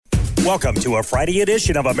Welcome to a Friday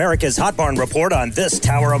edition of America's Hot Barn Report on this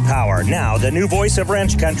Tower of Power. Now, the new voice of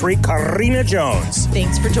ranch country, Karina Jones.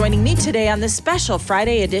 Thanks for joining me today on this special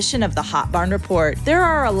Friday edition of the Hot Barn Report. There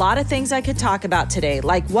are a lot of things I could talk about today,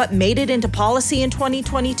 like what made it into policy in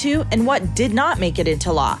 2022 and what did not make it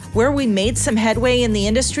into law, where we made some headway in the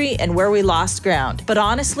industry and where we lost ground. But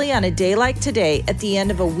honestly, on a day like today, at the end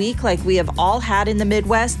of a week like we have all had in the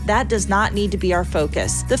Midwest, that does not need to be our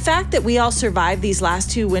focus. The fact that we all survived these last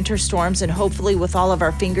two winter storms and hopefully with all of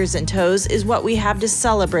our fingers and toes is what we have to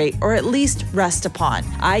celebrate or at least rest upon.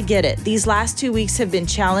 I get it. These last 2 weeks have been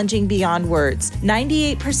challenging beyond words.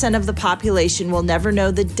 98% of the population will never know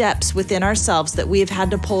the depths within ourselves that we have had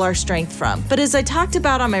to pull our strength from. But as I talked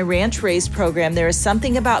about on my Ranch Raised program, there is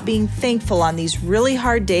something about being thankful on these really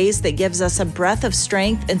hard days that gives us a breath of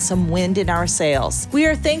strength and some wind in our sails. We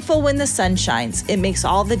are thankful when the sun shines. It makes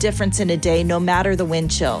all the difference in a day, no matter the wind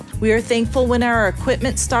chill. We are thankful when our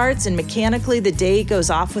equipment starts and mechanically the day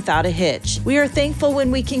goes off without a hitch. We are thankful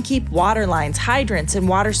when we can keep water lines, hydrants, and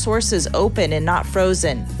water sources open and not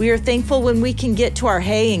frozen. We are thankful when we can get to our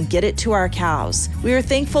hay and get it to our cows. We are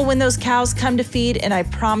thankful when those cows come to feed, and I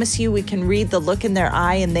promise you we can read the look in their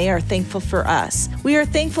eye and they are thankful for us. We are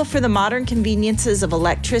thankful for the modern conveniences of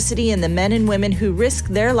electricity and the men and women who risk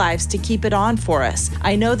their lives to keep it on for us.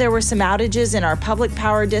 I know there were some outages in our public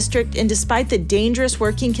power district, and despite the dangerous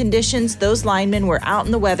working conditions, those linemen were out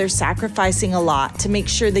in the weather sacrificing a lot to make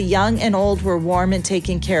sure the young and old were warm and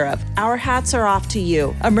taken care of. Our hats are off to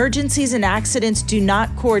you. Emergencies and accidents do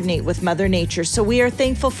not coordinate with Mother Nature, so we are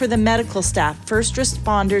thankful for the medical staff, first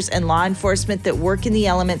responders, and law enforcement that work in the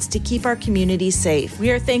elements to keep our communities safe.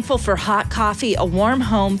 We are thankful for hot coffee, a warm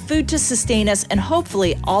home, food to sustain us, and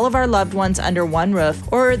hopefully all of our loved ones under one roof,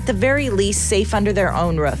 or at the very least safe under their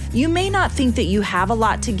own roof. You may not think that you have a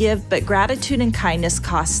lot to give, but gratitude and kindness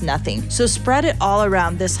costs nothing, so spread it all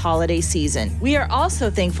around this holiday season. We are also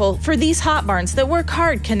thankful for these hot barns that work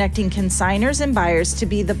hard connecting consignors and buyers to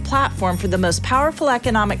be the platform for the most powerful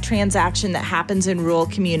economic transaction that happens in rural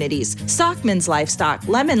communities. Stockman's Livestock,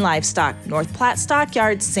 Lemon Livestock, North Platte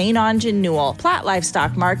Stockyards, St. Onge and Newell, Platte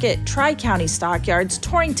Livestock Market, Tri-County Stockyards,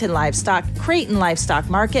 Torrington Livestock, Creighton Livestock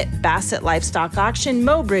Market, Bassett Livestock Auction,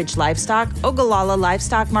 Mobridge Livestock, Ogallala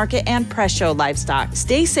Livestock Market, and Presho Livestock.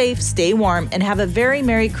 Stay safe, stay warm, and have a very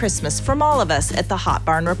Merry Christmas from all of us at the Hot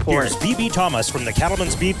Barn Report. Here's B.B. Thomas from the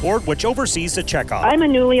Cattlemen's Beef Board, which oversees the checkoff. I'm a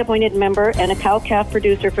newly appointed member and a cow-calf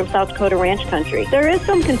producer from South Dakota Ranch Country. There is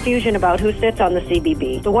some confusion about who sits on the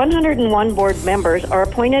CBB. The 101 board members are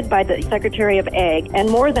appointed by the Secretary of Ag, and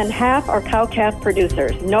more than half are cow-calf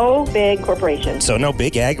producers. No big corporations. So no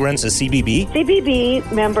big ag runs the CBB?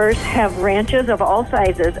 CBB members have ranches of all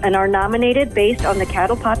sizes and are nominated based on the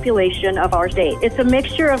cattle population of our state. It's a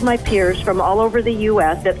mixture of my peers from all over the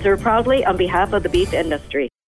U.S. that serve proudly on behalf of the beef industry.